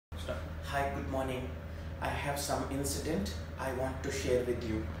Hi, good morning. I have some incident I want to share with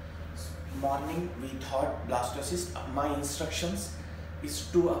you. Morning we thought blastocyst. My instructions is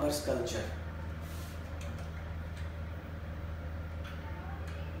 2 hours culture.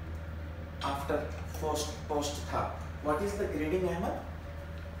 After post tha. What is the grading, Ahmed?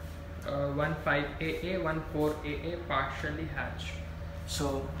 15AA, 14AA, partially hatched.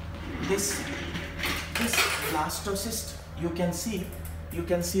 So this blastocyst, you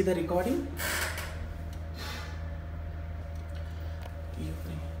can see the recording.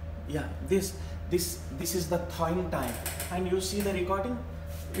 Yeah, this is the thawing time, and you see the recording.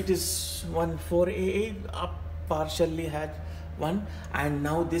 It is 14AA up partially hatched one, and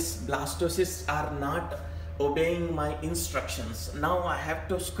now this blastocysts are not obeying my instructions. Now I have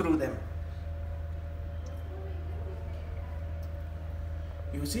to screw them.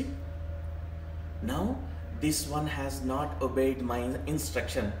 You see, now this one has not obeyed my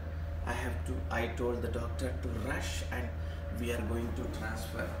instruction. I told the doctor to rush and we are going to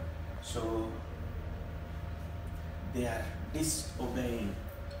transfer. So they are disobeying.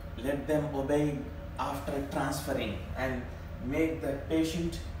 Let them obey after transferring and make the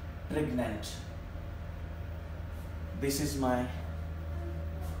patient pregnant. This is my,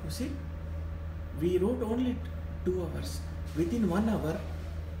 you see, we wrote only 2 hours. Within 1 hour,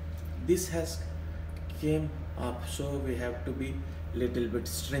 this has came up, so we have to be little bit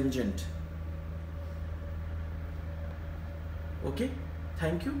stringent. Okay,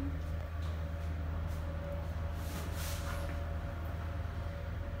 thank you.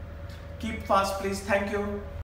 Keep fast, please. Thank you.